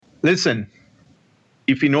Listen,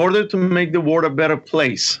 if in order to make the world a better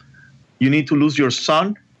place, you need to lose your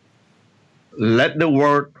son, let the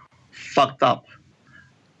world fucked up.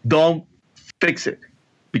 Don't fix it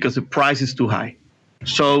because the price is too high.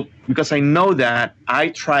 So because I know that, I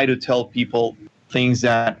try to tell people things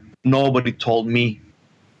that nobody told me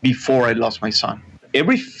before I lost my son.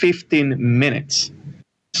 Every 15 minutes,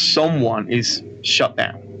 someone is shut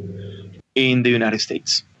down in the United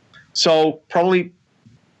States. So probably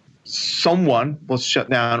someone was shut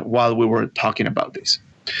down while we were talking about this.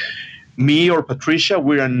 Me or Patricia,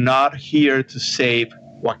 we are not here to save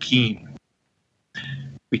Joaquin.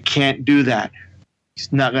 We can't do that.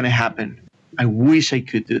 It's not going to happen. I wish I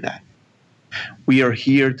could do that. We are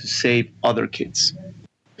here to save other kids.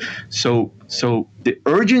 So the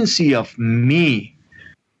urgency of me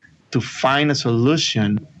to find a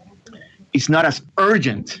solution is not as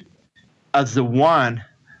urgent as the one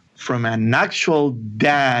from an actual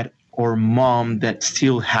dad or mom that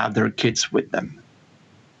still have their kids with them.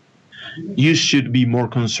 You should be more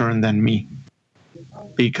concerned than me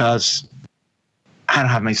because I don't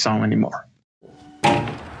have my son anymore.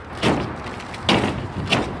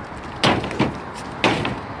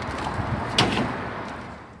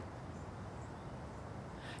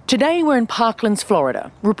 Today we're in Parkland,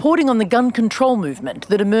 Florida, reporting on the gun control movement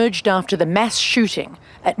that emerged after the mass shooting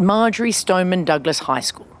at Marjory Stoneman Douglas High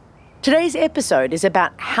School. Today's episode is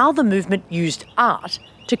about how the movement used art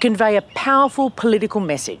to convey a powerful political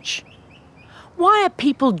message. Why are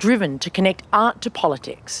people driven to connect art to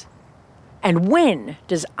politics? And when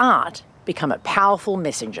does art become a powerful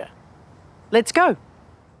messenger? Let's go.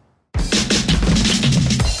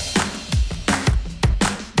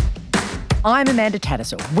 I'm Amanda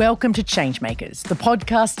Tattersall. Welcome to Changemakers, the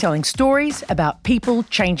podcast telling stories about people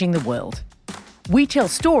changing the world. We tell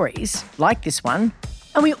stories, like this one,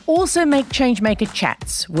 and we also make Changemaker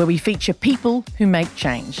chats, where we feature people who make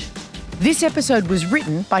change. This episode was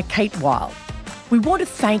written by Kate Wilde. We want to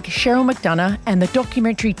thank Cheryl McDonough and the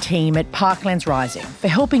documentary team at Parkland's Rising for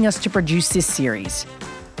helping us to produce this series.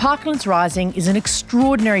 Parkland's Rising is an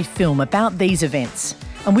extraordinary film about these events,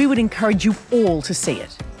 and we would encourage you all to see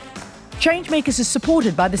it. Changemakers is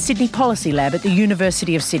supported by the Sydney Policy Lab at the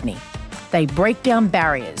University of Sydney. They break down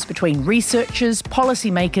barriers between researchers,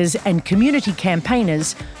 policymakers and community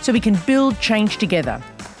campaigners so we can build change together.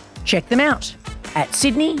 Check them out at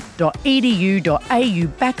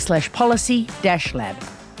sydney.edu.au/policy-lab.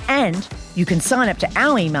 And you can sign up to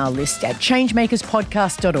our email list at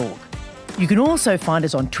changemakerspodcast.org. You can also find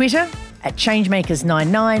us on Twitter at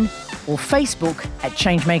Changemakers99 or Facebook at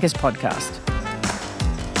Changemakers Podcast.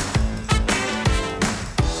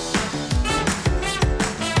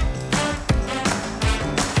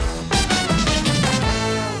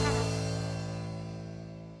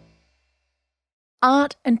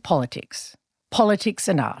 Art and politics, politics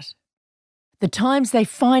and art. The times they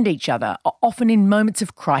find each other are often in moments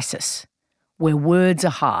of crisis, where words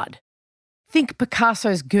are hard. Think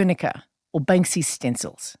Picasso's Guernica or Banksy's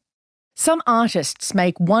stencils. Some artists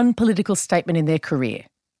make one political statement in their career,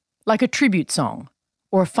 like a tribute song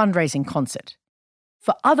or a fundraising concert.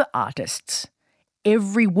 For other artists,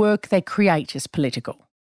 every work they create is political.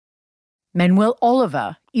 Manuel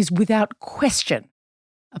Oliver is without question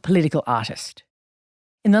a political artist.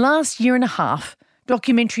 In the last year and a half,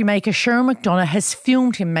 documentary maker Cheryl McDonough has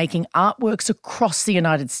filmed him making artworks across the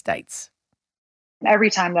United States.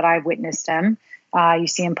 Every time that I've witnessed him, you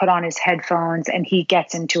see him put on his headphones and he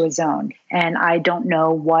gets into a zone. And I don't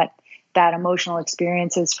know what that emotional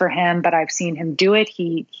experience is for him, but I've seen him do it.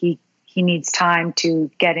 He needs time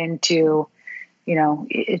to get into,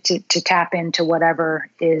 to tap into whatever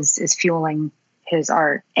is fueling his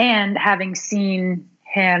art. And having seen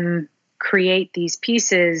him create these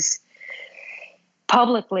pieces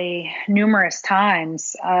publicly numerous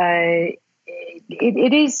times,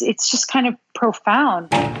 it's just kind of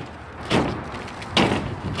profound.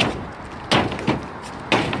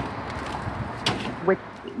 With,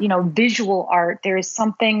 visual art, there is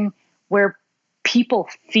something where people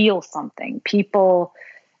feel something. People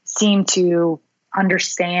seem to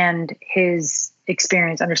understand his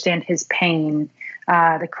experience, understand his pain.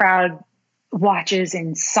 The crowd watches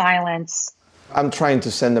in silence. I'm trying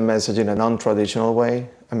to send a message in a non-traditional way,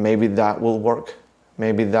 and maybe that will work.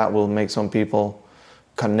 Maybe that will make some people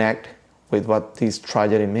connect with what this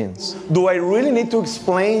tragedy means. Do I really need to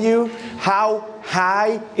explain you how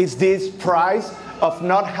high is this price of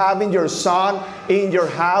not having your son in your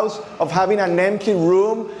house, of having an empty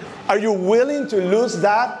room? Are you willing to lose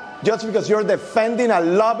that just because you're defending a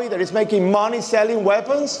lobby that is making money selling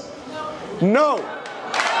weapons? No.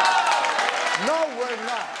 No, we're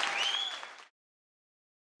not.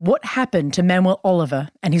 What happened to Manuel Oliver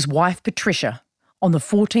and his wife Patricia on the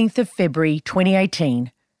 14th of February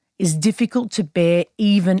 2018 is difficult to bear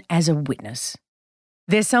even as a witness.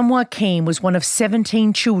 Their son Joaquin was one of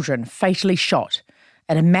 17 children fatally shot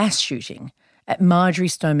at a mass shooting at Marjory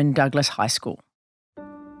Stoneman Douglas High School.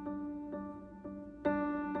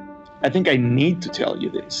 I think I need to tell you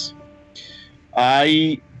this.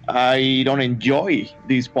 I don't enjoy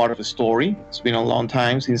this part of the story. It's been a long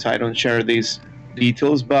time since I don't share these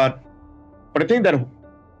details, but I think that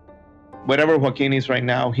wherever Joaquin is right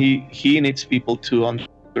now, he needs people to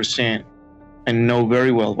understand and know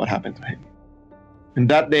very well what happened to him. And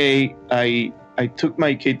that day, I took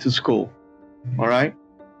my kid to school, all right?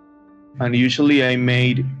 And usually I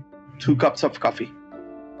made 2 cups of coffee.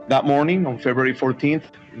 That morning, on February 14th,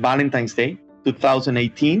 Valentine's Day,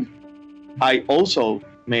 2018, I also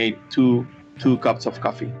made two cups of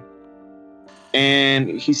coffee. And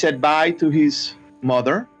he said bye to his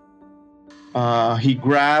mother. He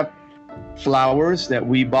grabbed flowers that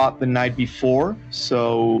we bought the night before,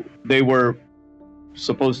 so they were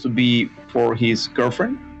supposed to be for his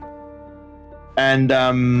girlfriend. And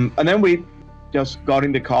then we just got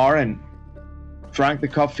in the car and drank the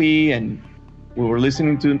coffee, and we were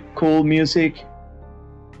listening to cool music,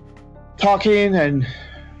 talking and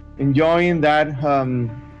enjoying that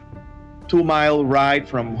 2-mile ride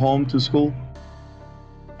from home to school.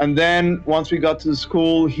 And then once we got to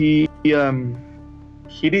school, he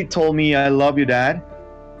did told me, "I love you, Dad."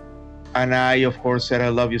 And I, of course, said, "I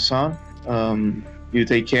love you, son. You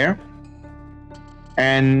take care."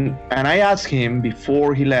 And I asked him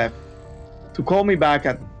before he left to call me back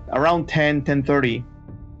at around 10:30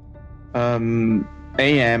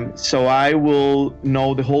 a.m. so I will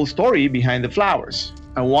know the whole story behind the flowers.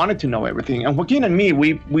 I wanted to know everything. And Joaquin and me,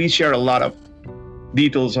 we share a lot of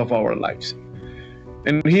details of our lives.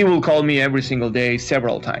 And he will call me every single day,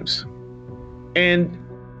 several times. And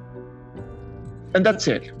that's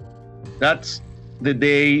it. That's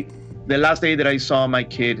the last day that I saw my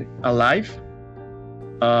kid alive.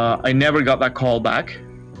 I never got that call back.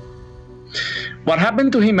 What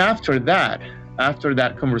happened to him after that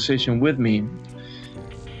conversation with me,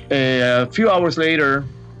 a few hours later,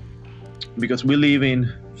 because we live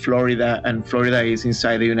in Florida, and Florida is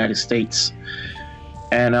inside the United States,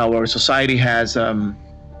 and our society has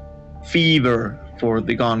fever for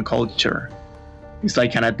the gun culture. It's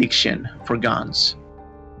like an addiction for guns.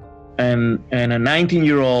 And a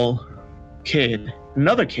 19-year-old kid,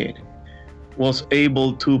 another kid, was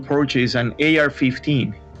able to purchase an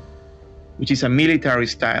AR-15, which is a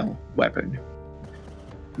military-style weapon,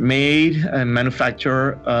 made and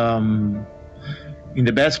manufactured in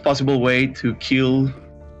the best possible way to kill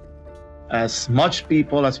as much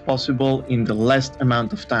people as possible in the least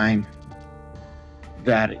amount of time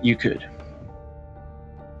that you could.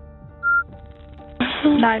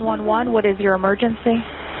 911, what is your emergency?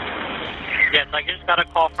 Yes, I just got a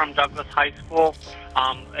call from Douglas High School.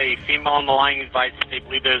 A female on the line advised they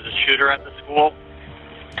believe there's a shooter at the school.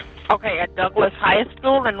 Okay, at Douglas High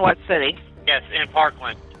School in what city? Yes, in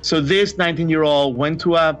Parkland. So this 19-year-old went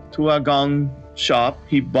to a gun shop.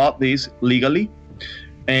 He bought this legally,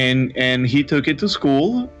 and he took it to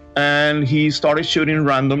school, and he started shooting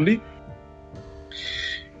randomly.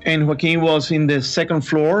 And Joaquin was in the second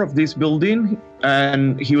floor of this building,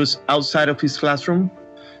 and he was outside of his classroom.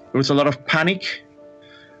 There was a lot of panic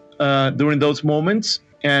during those moments,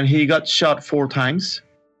 and he got shot 4 times.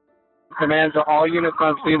 Command to all units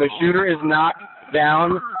on scene. The shooter is not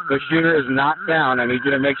down. The shooter is not down. I need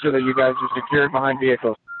you to make sure that you guys are secured behind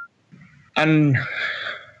vehicles. And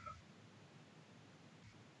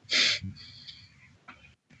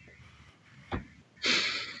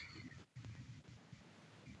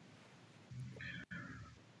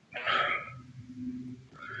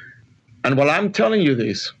while I'm telling you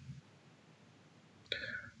this,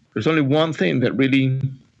 there's only one thing that really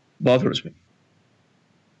bothers me.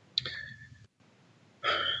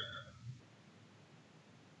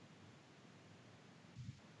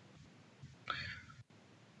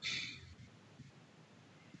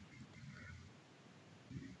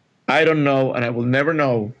 I don't know, and I will never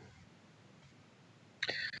know,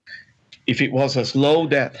 if it was a slow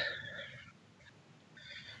death,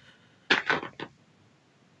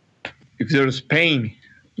 if there's pain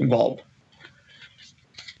involved.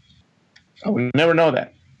 I will never know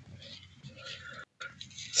that.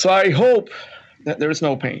 So I hope that there is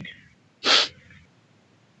no pain.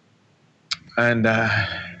 And a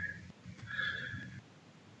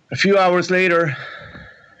few hours later,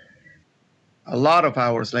 a lot of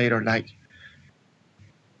hours later, like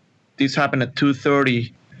this happened at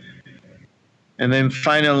 2:30, and then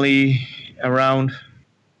finally around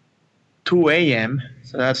 2 a.m.,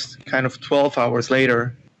 so that's kind of 12 hours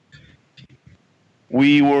later,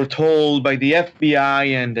 we were told by the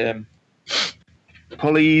FBI and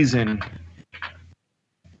police and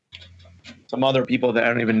some other people that I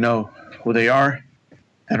don't even know who they are,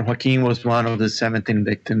 and Joaquin was one of the 17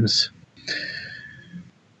 victims.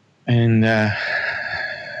 And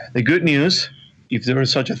the good news, if there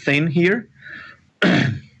is such a thing here,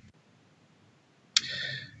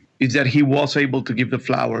 is that he was able to give the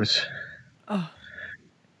flowers.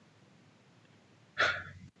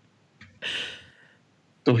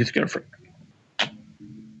 To his girlfriend.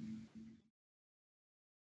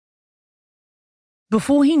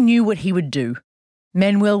 Before he knew what he would do,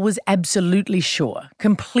 Manuel was absolutely sure,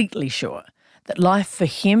 completely sure, that life for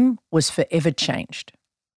him was forever changed.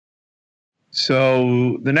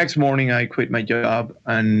 So the next morning I quit my job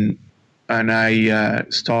and I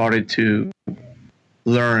started to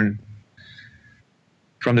learn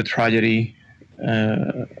from the tragedy.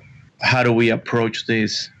 How do we approach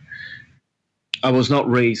this? I was not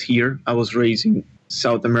raised here. I was raised in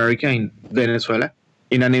South America, in Venezuela,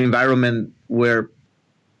 in an environment where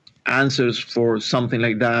answers for something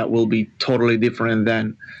like that will be totally different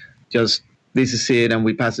than just this is it and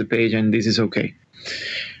we pass the page and this is okay.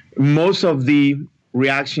 Most of the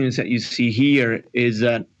reactions that you see here is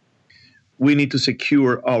that we need to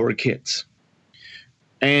secure our kids.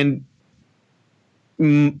 And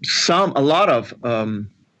a lot of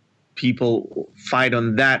people fight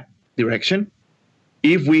on that direction.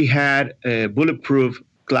 If we had bulletproof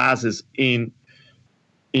glasses in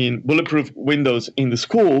bulletproof windows in the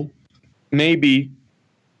school, maybe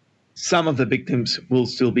some of the victims will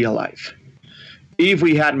still be alive. If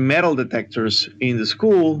we had metal detectors in the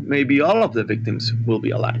school, maybe all of the victims will be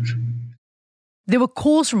alive. There were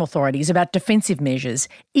calls from authorities about defensive measures,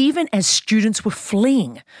 even as students were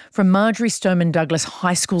fleeing from Marjorie Stoneman Douglas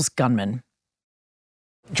High School's gunmen.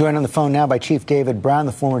 Joined on the phone now by Chief David Brown,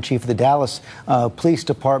 the former chief of the Dallas Police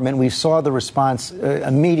Department. We saw the response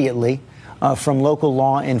immediately from local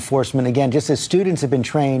law enforcement. Again, just as students have been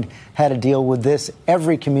trained how to deal with this,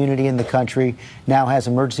 every community in the country now has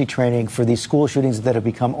emergency training for these school shootings that have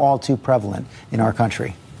become all too prevalent in our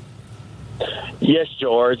country. Yes,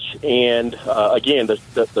 George. And again,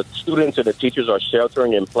 the students and the teachers are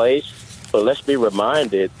sheltering in place. But let's be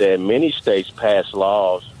reminded that many states passed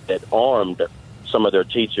laws that armed some of their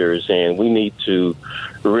teachers, and we need to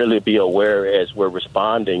really be aware as we're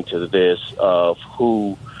responding to this of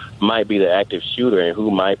who might be the active shooter and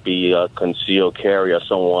who might be a concealed carrier,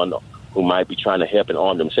 someone who might be trying to help and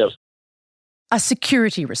arm themselves. A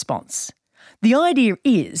security response. The idea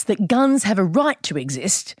is that guns have a right to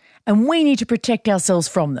exist and we need to protect ourselves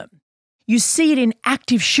from them. You see it in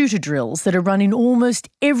active shooter drills that are run in almost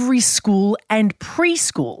every school and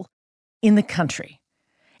preschool in the country.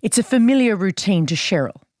 It's a familiar routine to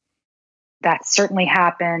Cheryl. That certainly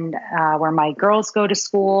happened where my girls go to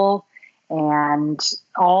school, and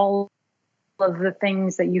all of the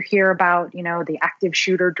things that you hear about, the active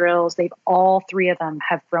shooter drills, all three of them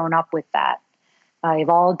have grown up with that. They've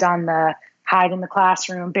all done the hide in the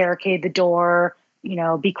classroom, barricade the door,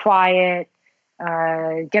 be quiet,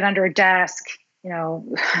 get under a desk,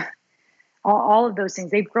 all of those things.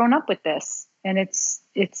 They've grown up with this, and it's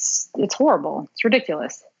horrible. It's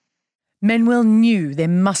ridiculous. Manuel knew there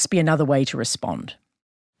must be another way to respond.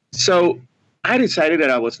 So I decided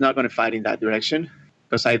that I was not going to fight in that direction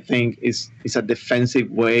because I think it's a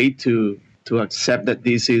defensive way to accept that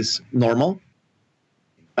this is normal.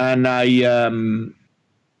 And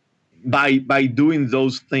by doing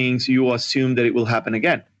those things, you assume that it will happen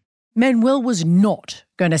again. Manuel was not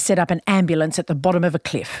going to set up an ambulance at the bottom of a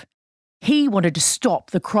cliff. He wanted to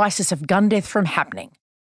stop the crisis of gun death from happening.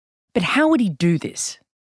 But how would he do this?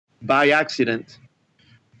 By accident,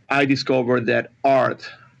 I discovered that art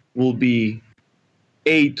will be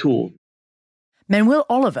a tool. Manuel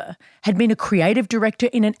Oliver had been a creative director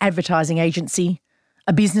in an advertising agency,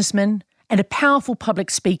 a businessman, and a powerful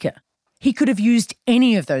public speaker. He could have used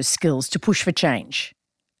any of those skills to push for change.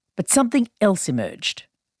 But something else emerged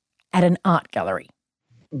at an art gallery.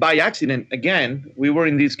 By accident, again, we were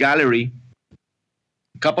in this gallery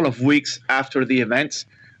a couple of weeks after the events,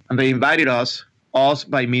 and they invited us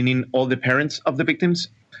by meaning all the parents of the victims,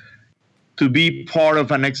 to be part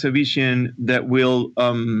of an exhibition that will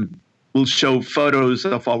show photos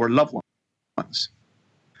of our loved ones.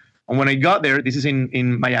 And when I got there, this is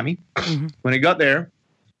in Miami, When I got there,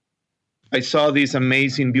 I saw this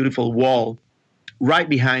amazing, beautiful wall right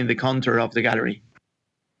behind the counter of the gallery.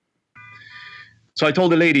 So I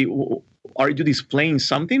told the lady, are you displaying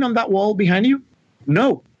something on that wall behind you?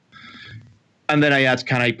 No. And then I asked,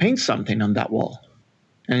 can I paint something on that wall?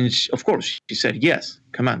 And of course, she said, yes,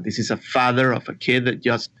 come on. This is a father of a kid that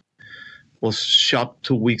just was shot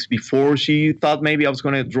 2 weeks before. She thought maybe I was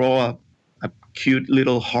going to draw a cute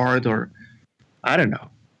little heart, or I don't know.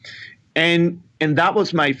 And that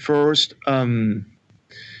was my first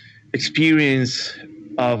experience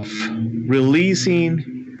of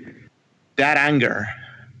releasing that anger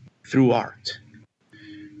through art.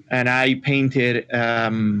 And I painted, I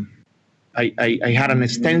had an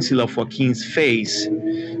stencil of Joaquin's face,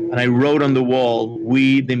 and I wrote on the wall,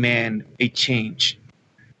 "We demand a change."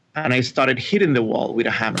 And I started hitting the wall with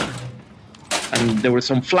a hammer. And there were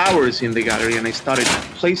some flowers in the gallery, and I started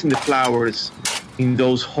placing the flowers in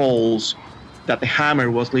those holes that the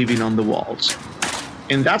hammer was leaving on the walls.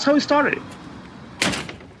 And that's how it started.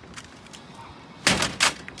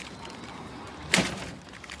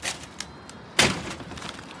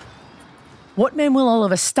 What Manuel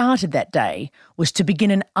Oliver started that day was to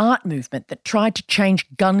begin an art movement that tried to change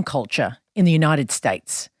gun culture in the United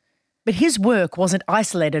States. But his work wasn't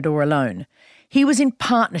isolated or alone. He was in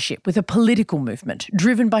partnership with a political movement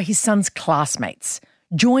driven by his son's classmates,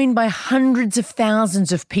 joined by hundreds of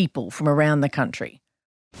thousands of people from around the country.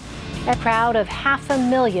 A crowd of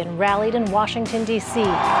 500,000 rallied in Washington, D.C. We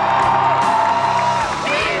want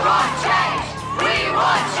change! We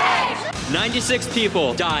want change! 96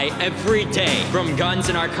 people die every day from guns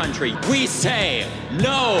in our country. We say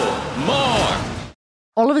no more!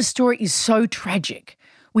 Oliver's story is so tragic.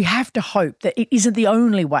 We have to hope that it isn't the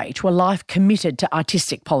only way to a life committed to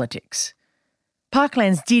artistic politics.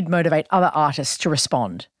 Parklands did motivate other artists to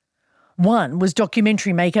respond. One was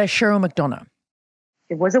documentary maker Cheryl McDonough.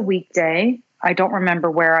 It was a weekday. I don't remember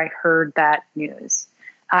where I heard that news.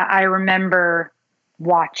 I remember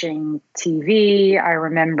watching TV. I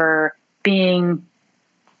remember being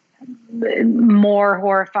more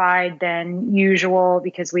horrified than usual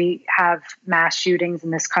because we have mass shootings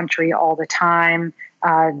in this country all the time.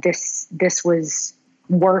 This was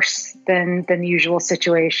worse than the usual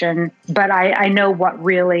situation. But I know what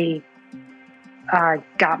really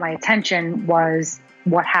got my attention was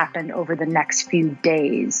what happened over the next few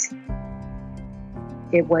days.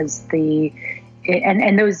 It was the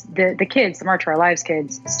kids, the March for Our Lives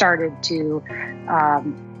kids, started to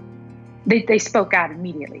they spoke out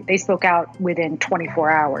immediately. They spoke out within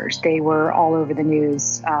 24 hours. They were all over the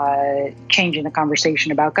news, changing the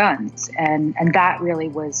conversation about guns, and that really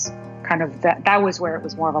was kind of that was where it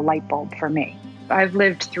was more of a light bulb for me. I've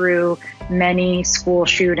lived through many school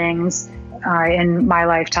shootings in my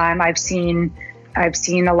lifetime. I've seen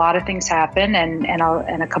a lot of things happen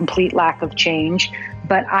and a complete lack of change,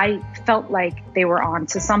 but I felt like they were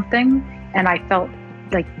onto something, and I felt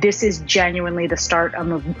like this is genuinely the start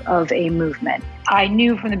of a movement. I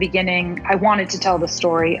knew from the beginning I wanted to tell the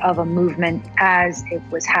story of a movement as it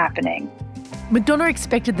was happening. McDonough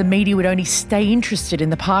expected the media would only stay interested in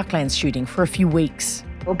the Parkland shooting for a few weeks.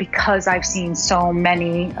 Well, because I've seen so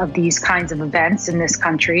many of these kinds of events in this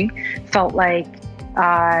country, felt like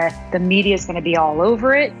the media is going to be all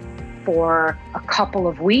over it for a couple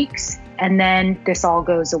of weeks, and then this all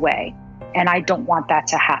goes away. And I don't want that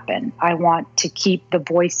to happen. I want to keep the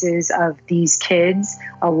voices of these kids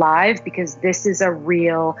alive because this is a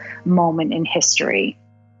real moment in history.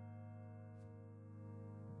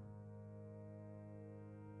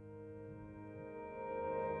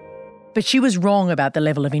 But she was wrong about the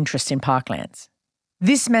level of interest in Parklands.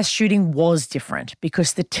 This mass shooting was different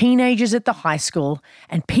because the teenagers at the high school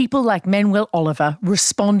and people like Manuel Oliver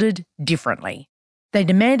responded differently. They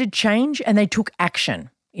demanded change and they took action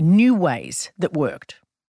in new ways that worked.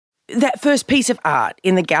 That first piece of art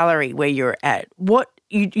in the gallery where you're at, what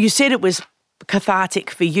you said it was cathartic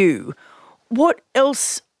for you. What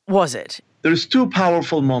else was it? There's two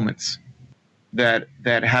powerful moments that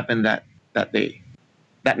happened that day,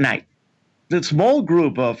 that night. The small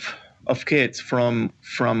group of kids from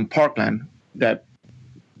Parkland that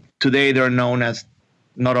today they're known as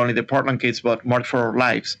not only the Parkland kids but March for Our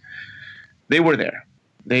Lives, they were there.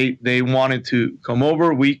 They wanted to come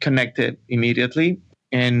over. We connected immediately.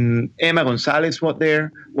 And Emma Gonzalez was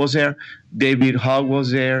there. David Hogg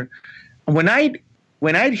was there. And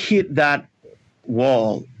when I'd hit that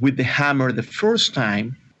wall with the hammer the first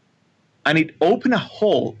time, and it opened a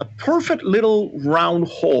hole, a perfect little round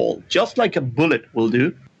hole, just like a bullet will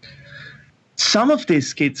do, some of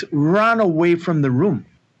these kids ran away from the room.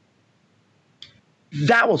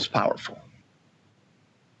 That was powerful.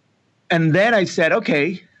 And then I said,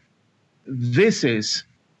 okay, this is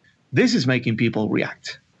making people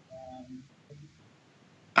react.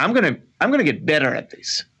 I'm gonna get better at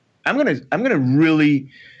this. I'm gonna really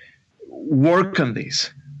work on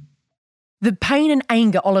this. The pain and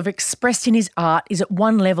anger Oliver expressed in his art is at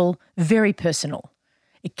one level very personal.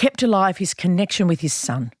 It kept alive his connection with his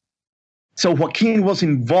son. So Joaquin was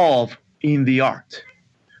involved in the art.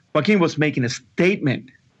 Joaquin was making a statement,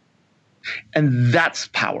 and that's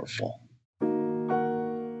powerful.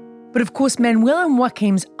 But of course, Manuel and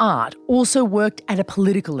Joaquin's art also worked at a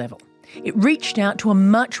political level. It reached out to a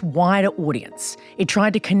much wider audience. It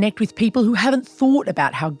tried to connect with people who haven't thought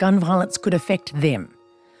about how gun violence could affect them.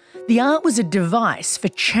 The art was a device for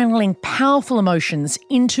channeling powerful emotions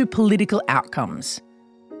into political outcomes.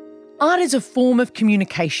 Art is a form of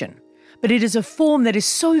communication, but it is a form that is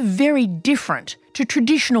so very different to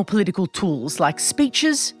traditional political tools like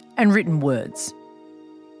speeches and written words.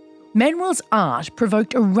 Manuel's art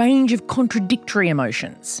provoked a range of contradictory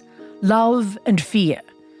emotions: love and fear,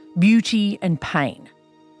 beauty and pain.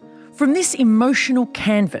 From this emotional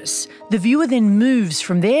canvas, the viewer then moves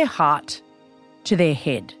from their heart to their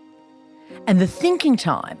head. And the thinking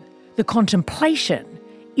time, the contemplation,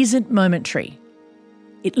 isn't momentary.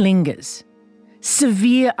 It lingers.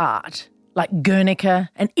 Severe art, like Guernica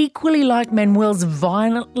and equally like Manuel's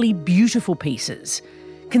violently beautiful pieces,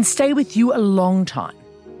 can stay with you a long time,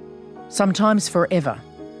 sometimes forever.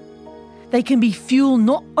 They can be fuel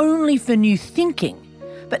not only for new thinking,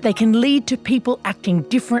 but they can lead to people acting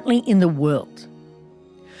differently in the world.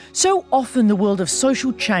 So often the world of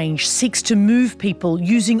social change seeks to move people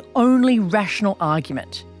using only rational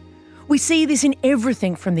argument. We see this in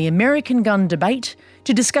everything from the American gun debate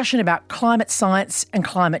to discussion about climate science and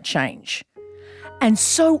climate change. And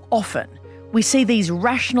so often we see these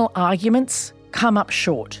rational arguments come up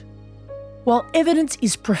short. While evidence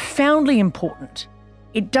is profoundly important,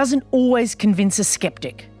 it doesn't always convince a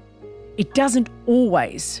skeptic. It doesn't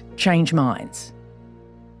always change minds.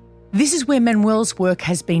 This is where Manuel's work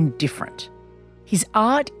has been different. His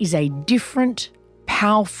art is a different,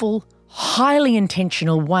 powerful, highly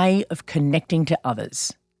intentional way of connecting to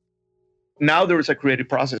others. Now there is a creative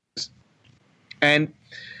process. And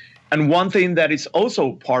one thing that is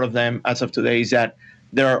also part of them as of today is that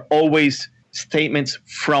there are always statements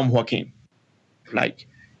from Joaquin. Like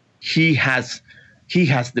he has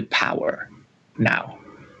the power now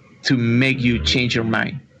to make you change your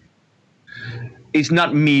mind. It's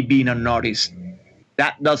not me being an artist.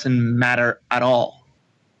 That doesn't matter at all.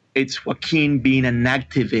 It's Joaquin being an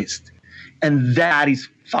activist. And that is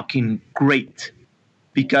fucking great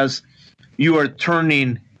because you are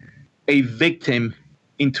turning a victim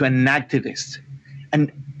into an activist.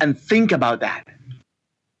 And think about that.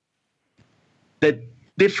 The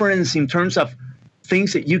difference in terms of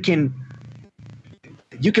things that you can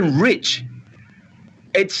reach,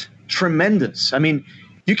 it's tremendous. I mean,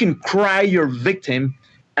 you can cry your victim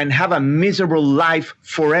and have a miserable life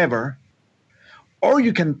forever, or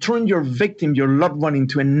you can turn your victim, your loved one,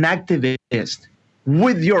 into an activist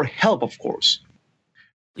with your help, of course.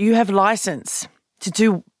 You have license to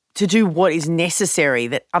do what is necessary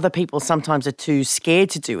that other people sometimes are too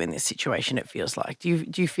scared to do in this situation, it feels like. Do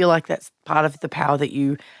you feel like that's part of the power that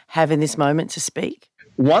you have in this moment to speak?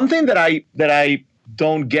 One thing that I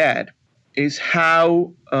don't get is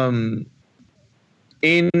how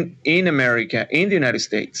in America, in the United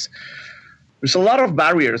States, there's a lot of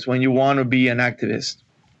barriers when you want to be an activist.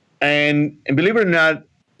 And believe it or not,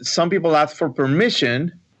 some people ask for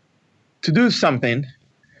permission to do something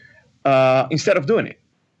instead of doing it.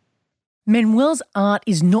 Manuel's art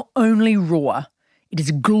is not only raw, it is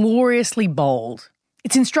gloriously bold.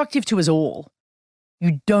 It's instructive to us all.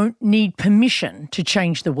 You don't need permission to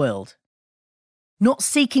change the world. Not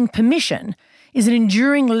seeking permission is an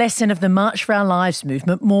enduring lesson of the March for Our Lives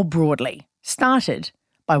movement more broadly, started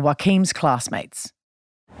by Joaquin's classmates.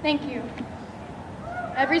 Thank you.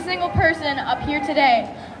 Every single person up here today,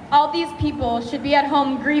 all these people should be at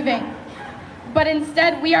home grieving. But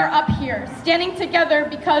instead, we are up here, standing together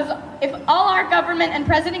because if all our government and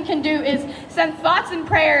president can do is send thoughts and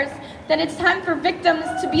prayers, then it's time for victims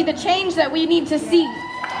to be the change that we need to see.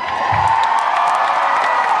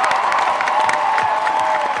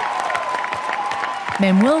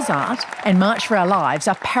 Manuel's art and March for Our Lives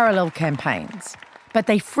are parallel campaigns, but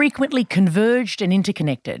they frequently converged and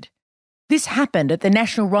interconnected. This happened at the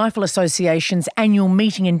National Rifle Association's annual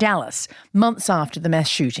meeting in Dallas, months after the mass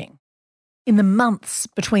shooting. In the months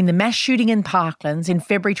between the mass shooting in Parkland in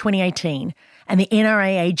February 2018 and the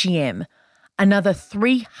NRA AGM, another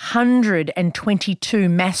 322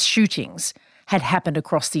 mass shootings had happened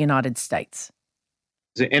across the United States.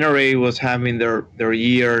 The NRA was having their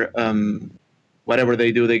year, whatever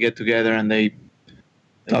they do, they get together and they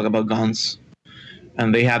talk about guns.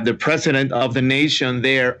 And they have the president of the nation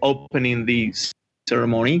there opening the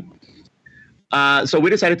ceremony. So we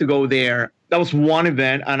decided to go there. That was one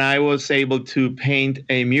event, and I was able to paint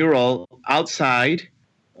a mural outside,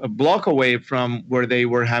 a block away from where they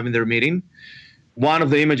were having their meeting. One of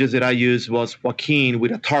the images that I used was Joaquin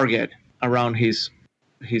with a target around his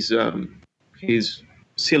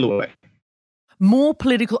silhouette. More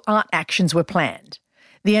political art actions were planned.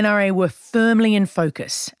 The NRA were firmly in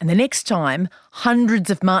focus, and the next time, hundreds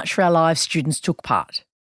of March for Our Lives students took part.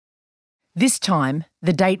 This time,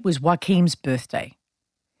 the date was Joaquin's birthday.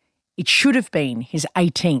 It should have been his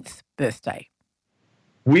 18th birthday.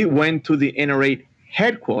 We went to the NRA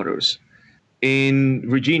headquarters in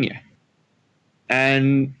Virginia,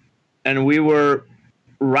 and we were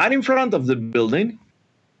right in front of the building.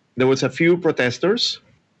 There was a few protesters,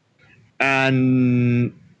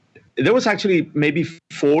 and there was actually maybe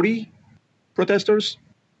 40 protesters,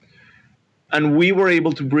 and we were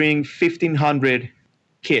able to bring 1,500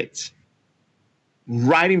 kids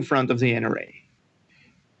right in front of the NRA.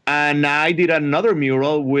 And I did another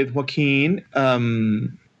mural with Joaquin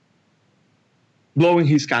blowing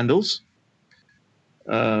his candles.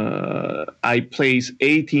 I placed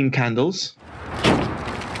 18 candles.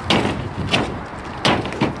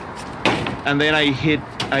 And then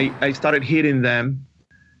I started hitting them,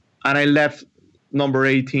 and I left number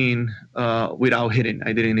 18 without hitting.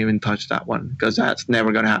 I didn't even touch that one because that's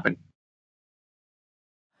never going to happen.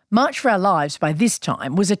 March for Our Lives by this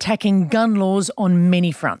time was attacking gun laws on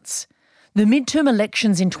many fronts. The midterm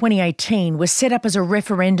elections in 2018 were set up as a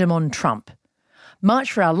referendum on Trump.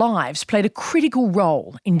 March for Our Lives played a critical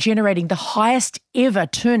role in generating the highest ever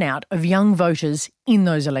turnout of young voters in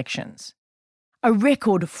those elections. A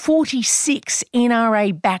record 46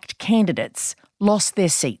 NRA-backed candidates lost their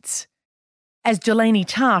seats. As Delaney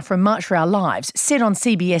Tarr from March for Our Lives said on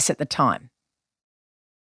CBS at the time.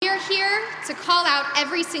 We are here to call out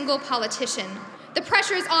every single politician. The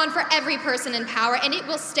pressure is on for every person in power, and it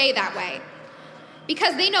will stay that way.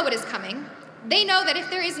 Because they know what is coming. They know that if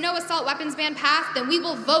there is no assault weapons ban passed, then we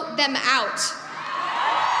will vote them out.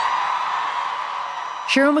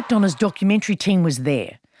 Cheryl McDonough's documentary team was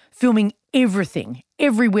there, filming everything,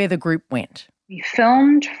 everywhere the group went. We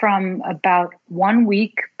filmed from about 1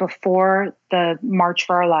 week before the March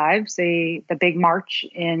for Our Lives, the big march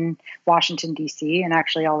in Washington, D.C., and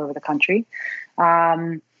actually all over the country.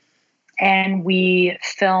 And we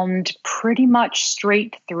filmed pretty much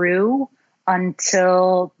straight through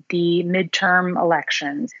until the midterm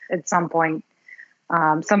elections. At some point,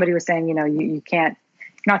 somebody was saying, you can't,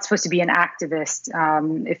 you're not supposed to be an activist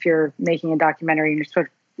if you're making a documentary, you're supposed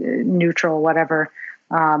to neutral, whatever.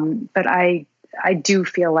 But I do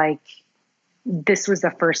feel like this was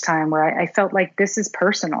the first time where I felt like this is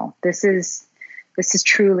personal. This is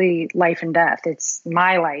truly life and death. It's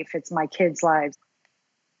my life. It's my kids' lives.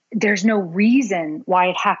 There's no reason why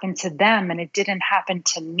it happened to them and it didn't happen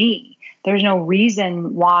to me. There's no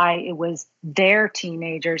reason why it was their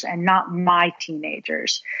teenagers and not my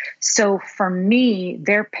teenagers. So for me,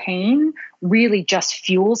 their pain really just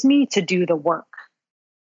fuels me to do the work.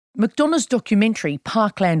 McDonough's documentary,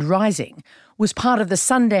 Parkland Rising, was part of the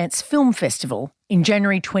Sundance Film Festival in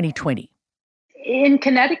January 2020. In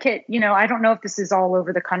Connecticut, I don't know if this is all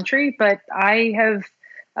over the country, but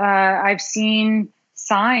I've seen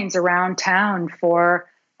signs around town for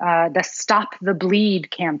the Stop the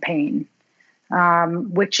Bleed campaign,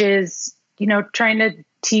 which is, trying to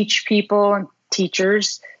teach people and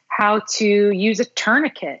teachers how to use a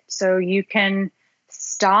tourniquet so you can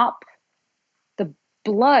stop the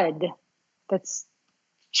blood that's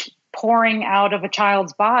pouring out of a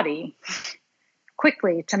child's body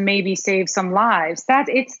quickly to maybe save some lives.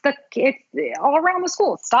 It's all around the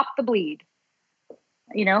school. Stop the bleed,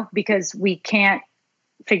 because we can't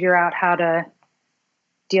figure out how to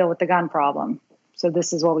deal with the gun problem. So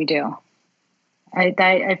this is what we do.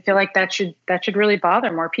 I feel like that should really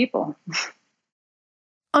bother more people.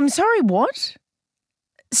 I'm sorry, what?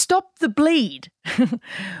 Stop the bleed.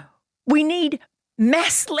 We need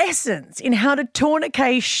mass lessons in how to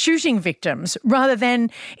tourniquet shooting victims rather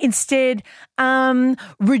than instead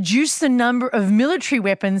reduce the number of military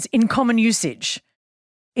weapons in common usage.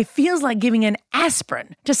 It feels like giving an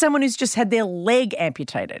aspirin to someone who's just had their leg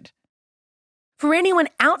amputated. For anyone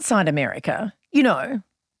outside America,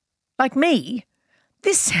 like me,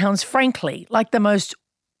 this sounds frankly like the most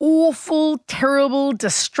awful, terrible,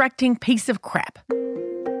 distracting piece of crap.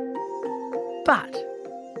 But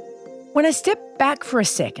when I step back for a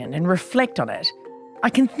second and reflect on it, I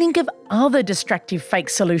can think of other distractive fake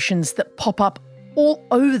solutions that pop up all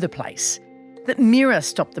over the place that mirror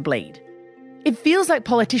Stop the Bleed. It feels like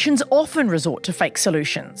politicians often resort to fake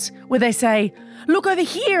solutions, where they say, look over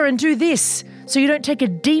here and do this, so you don't take a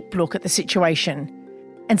deep look at the situation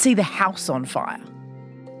and see the house on fire.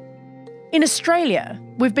 In Australia,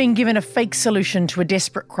 we've been given a fake solution to a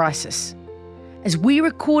desperate crisis. As we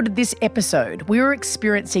recorded this episode, we were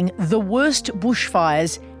experiencing the worst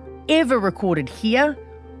bushfires ever recorded here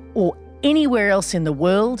or anywhere else in the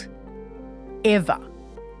world, ever.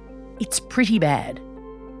 It's pretty bad.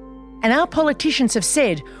 And our politicians have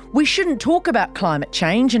said we shouldn't talk about climate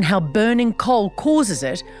change and how burning coal causes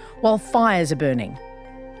it while fires are burning.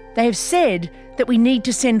 They have said that we need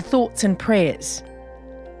to send thoughts and prayers.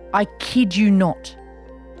 I kid you not.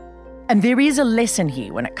 And there is a lesson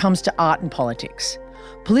here when it comes to art and politics.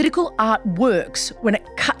 Political art works when it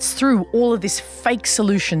cuts through all of this fake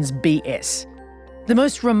solutions BS. The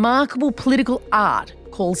most remarkable political art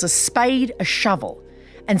calls a spade a shovel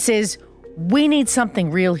and says, we need something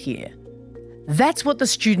real here. That's what the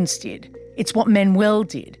students did. It's what Manuel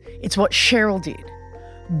did. It's what Cheryl did.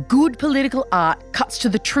 Good political art cuts to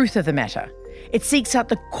the truth of the matter. It seeks out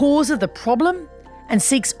the cause of the problem and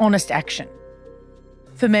seeks honest action.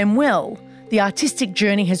 For Manuel, the artistic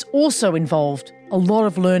journey has also involved a lot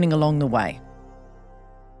of learning along the way.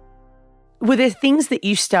 Were there things that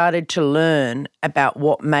you started to learn about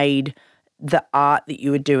what made the art that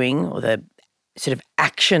you were doing or the sort of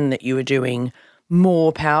action that you were doing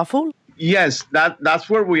more powerful? Yes, that's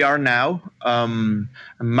where we are now.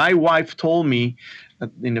 My wife told me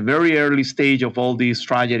in a very early stage of all this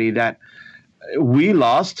tragedy that we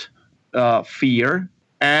lost fear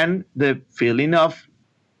and the feeling of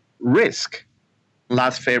risk.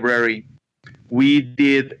 Last February, we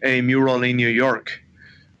did a mural in New York.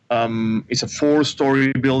 It's a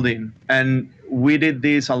 4-story building, and we did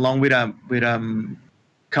this along with a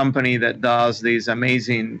company that does these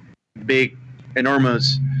amazing, big,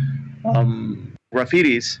 enormous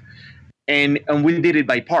graffitis, and we did it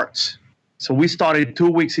by parts. So we started 2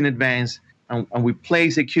 weeks in advance, and we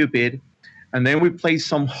placed a Cupid, and then we placed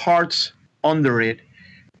some hearts under it,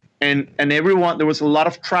 and everyone, there was a lot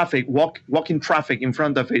of traffic, walking traffic in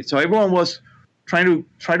front of it. So everyone was try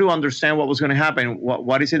to understand what was going to happen.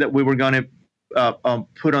 What is it that we were going to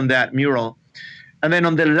put on that mural? And then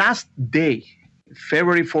on the last day,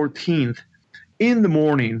 February 14th, in the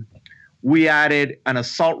morning, we added an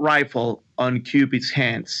assault rifle on Cupid's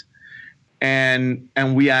hands, and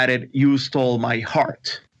we added "You Stole My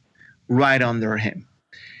Heart" right under him.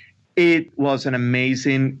 It was an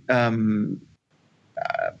amazing. I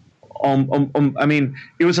mean,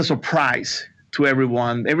 it was a surprise to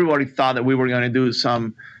everyone. Everybody thought that we were going to do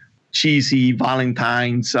some cheesy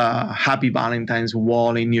Valentine's, Happy Valentine's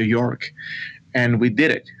wall in New York, and we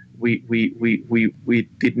did it. We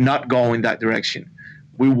did not go in that direction.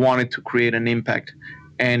 We wanted to create an impact,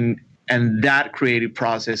 and that creative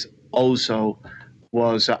process also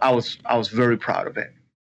was. I was very proud of it.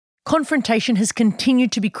 Confrontation has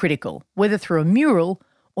continued to be critical, whether through a mural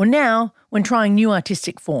or now when trying new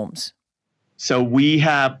artistic forms. So we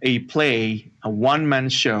have a play, a one-man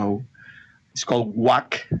show. It's called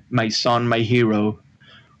Whack, My Son, My Hero,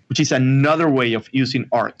 which is another way of using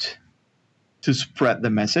art to spread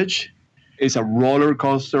the message. It's a roller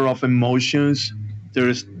coaster of emotions.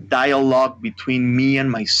 There's dialogue between me and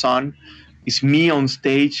my son. It's me on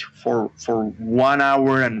stage for 1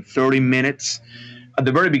 hour and 30 minutes. At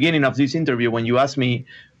the very beginning of this interview, when you asked me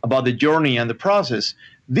about the journey and the process,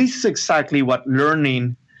 this is exactly what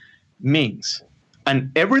learning means. And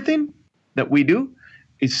everything that we do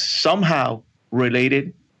is somehow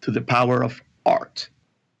related to the power of art.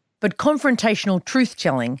 But confrontational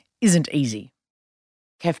truth-telling isn't easy.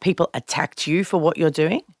 Have people attacked you for what you're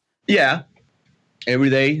doing? Yeah, every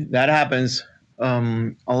day. That happens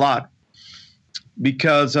a lot.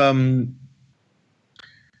 Because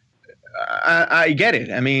I get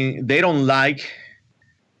it. I mean, they don't like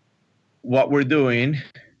what we're doing.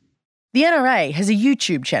 The NRA has a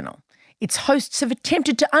YouTube channel. Its hosts have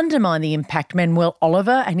attempted to undermine the impact Manuel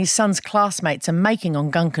Oliver and his son's classmates are making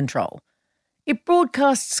on gun control. It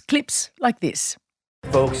broadcasts clips like this.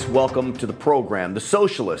 Folks, welcome to the program. The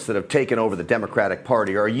socialists that have taken over the Democratic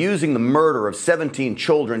Party are using the murder of 17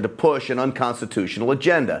 children to push an unconstitutional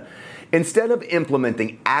agenda. Instead of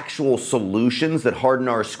implementing actual solutions that harden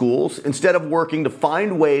our schools, instead of working to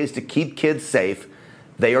find ways to keep kids safe,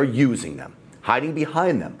 they are using them, hiding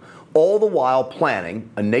behind them, all the while planning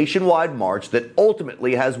a nationwide march that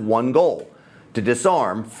ultimately has one goal: to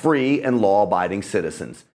disarm free and law-abiding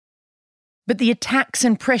citizens. But the attacks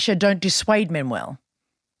and pressure don't dissuade Manuel.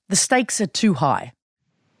 The stakes are too high.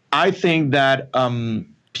 I think that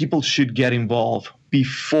people should get involved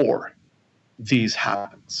before this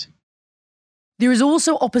happens. There is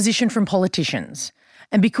also opposition from politicians,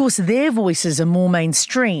 and because their voices are more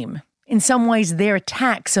mainstream, in some ways their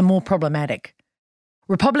attacks are more problematic.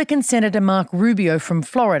 Republican Senator Marco Rubio from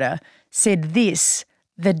Florida said this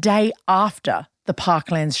the day after the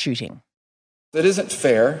Parkland shooting. It isn't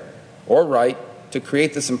fair or right to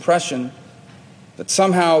create this impression that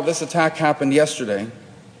somehow this attack happened yesterday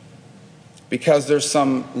because there's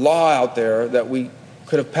some law out there that we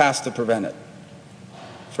could have passed to prevent it.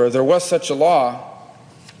 For if there was such a law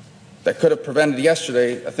that could have prevented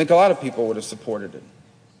yesterday, I think a lot of people would have supported it.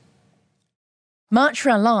 March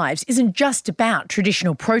for Our Lives isn't just about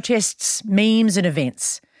traditional protests, memes and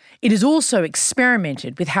events. It has also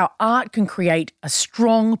experimented with how art can create a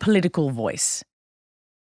strong political voice.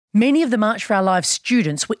 Many of the March for Our Lives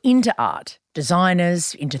students were into art,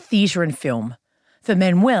 designers, into theatre and film. For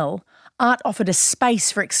Manuel, art offered a space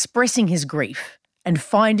for expressing his grief and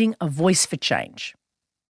finding a voice for change.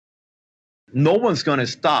 No one's going to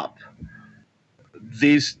stop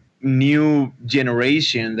this new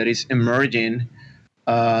generation that is emerging,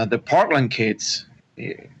 the Parkland kids.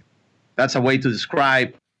 That's a way to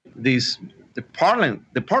describe these. The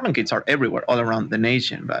Parkland kids are everywhere, all around the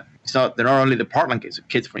nation, but they're not only the Parkland kids.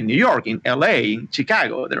 Kids from New York, in LA, in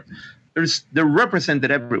Chicago, they're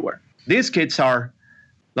represented everywhere. These kids are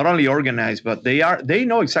not only organized, but they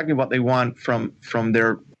know exactly what they want from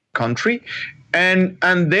their country, and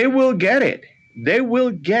they will get it. They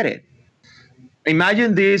will get it.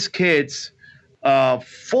 Imagine these kids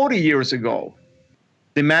 40 years ago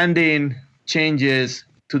demanding changes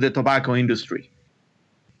to the tobacco industry.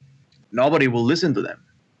 Nobody will listen to them.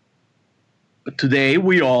 But today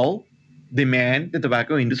we all demand the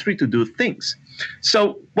tobacco industry to do things.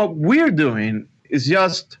 So what we're doing is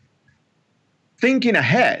just thinking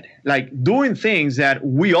ahead, like doing things that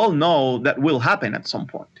we all know that will happen at some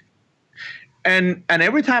point. And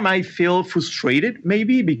every time I feel frustrated,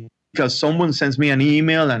 maybe because someone sends me an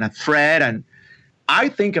email and a thread, and I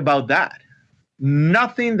think about that.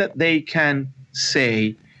 Nothing that they can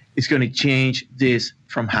say is going to change this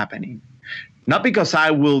from happening. Not because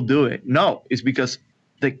I will do it. No, it's because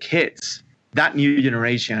the kids, that new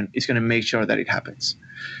generation, is going to make sure that it happens.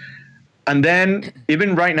 And then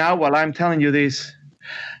even right now, while I'm telling you this,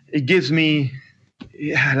 it gives me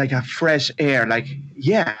like a fresh air. Like,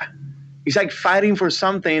 yeah, it's like fighting for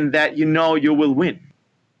something that you know you will win.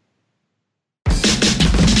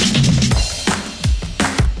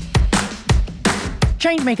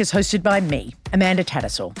 Changemakers hosted by me, Amanda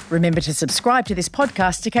Tattersall. Remember to subscribe to this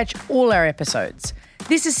podcast to catch all our episodes.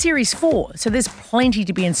 This is Series 4, so there's plenty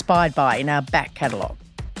to be inspired by in our back catalogue.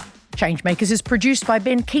 Changemakers is produced by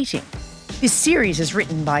Ben Keating. This series is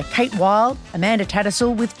written by Kate Wilde, Amanda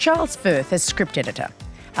Tattersall, with Charles Firth as script editor.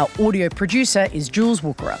 Our audio producer is Jules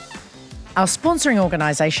Wookera. Our sponsoring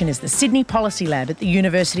organisation is the Sydney Policy Lab at the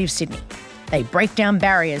University of Sydney. They break down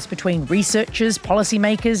barriers between researchers,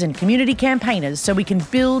 policymakers and community campaigners so we can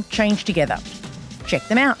build change together. Check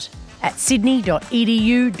them out at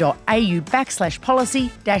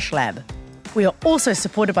sydney.edu.au/policy-lab. We are also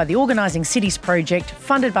supported by the Organising Cities project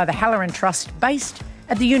funded by the Halloran Trust based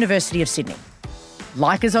at the University of Sydney.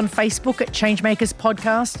 Like us on Facebook at Changemakers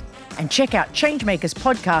Podcast and check out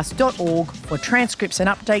changemakerspodcast.org for transcripts and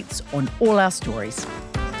updates on all our stories.